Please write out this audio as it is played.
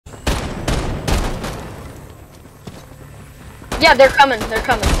Yeah, they're coming. They're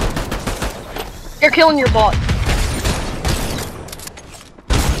coming. You're killing your bot.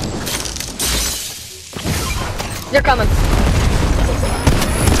 They're coming.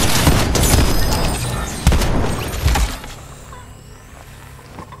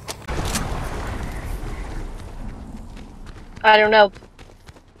 I don't know.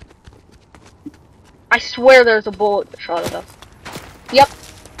 I swear there's a bullet shot at us. Yep.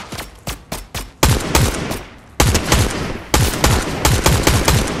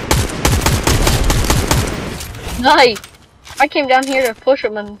 Nice. I came down here to push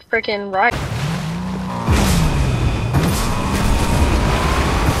him and freaking right.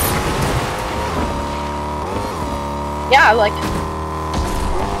 Yeah, I like it.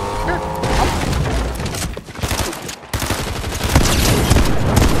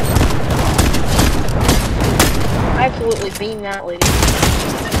 Absolutely beam that lady.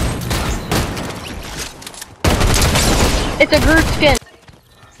 It's a Groot skin.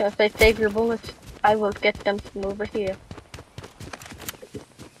 So if they save your bullets, I will get them from over here.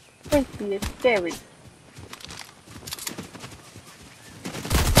 Thank you, it's scary.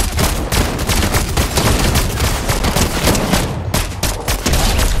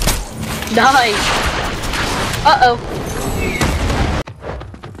 Nice! Uh-oh.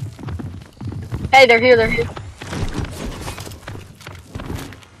 Hey, they're here, they're here.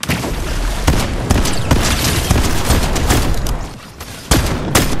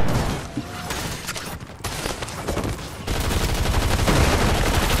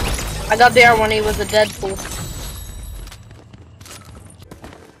 I got there when he was a Deadpool.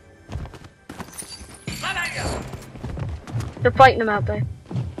 They're fighting him out there.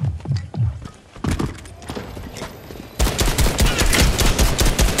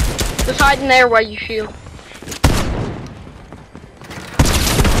 Just hide in there while you shield.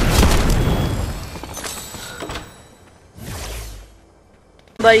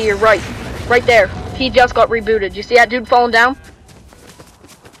 Buddy, you're right. Right there. He just got rebooted. You see that dude falling down?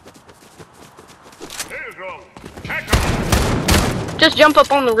 Just jump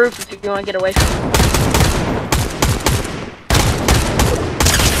up on the roof if you want to get away from him.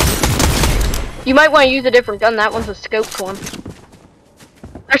 You might want to use a different gun. That one's a scoped one.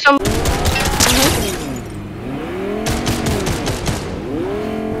 There's some.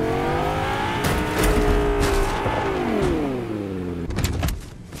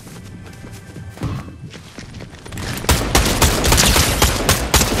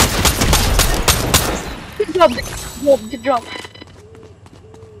 Good job. Good job.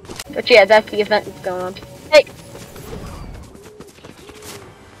 But yeah, that's the event that's going on. Hey!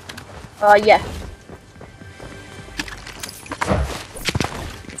 Yeah.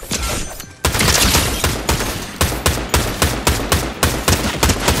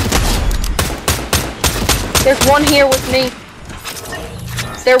 There's one here with me.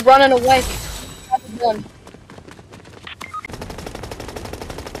 They're running away. One.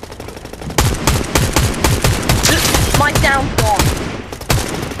 My downfall.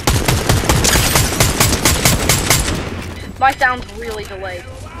 My sound's really delayed.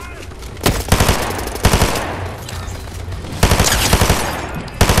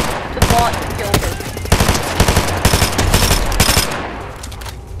 The bot killed her.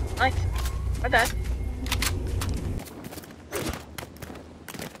 Nice. My bad.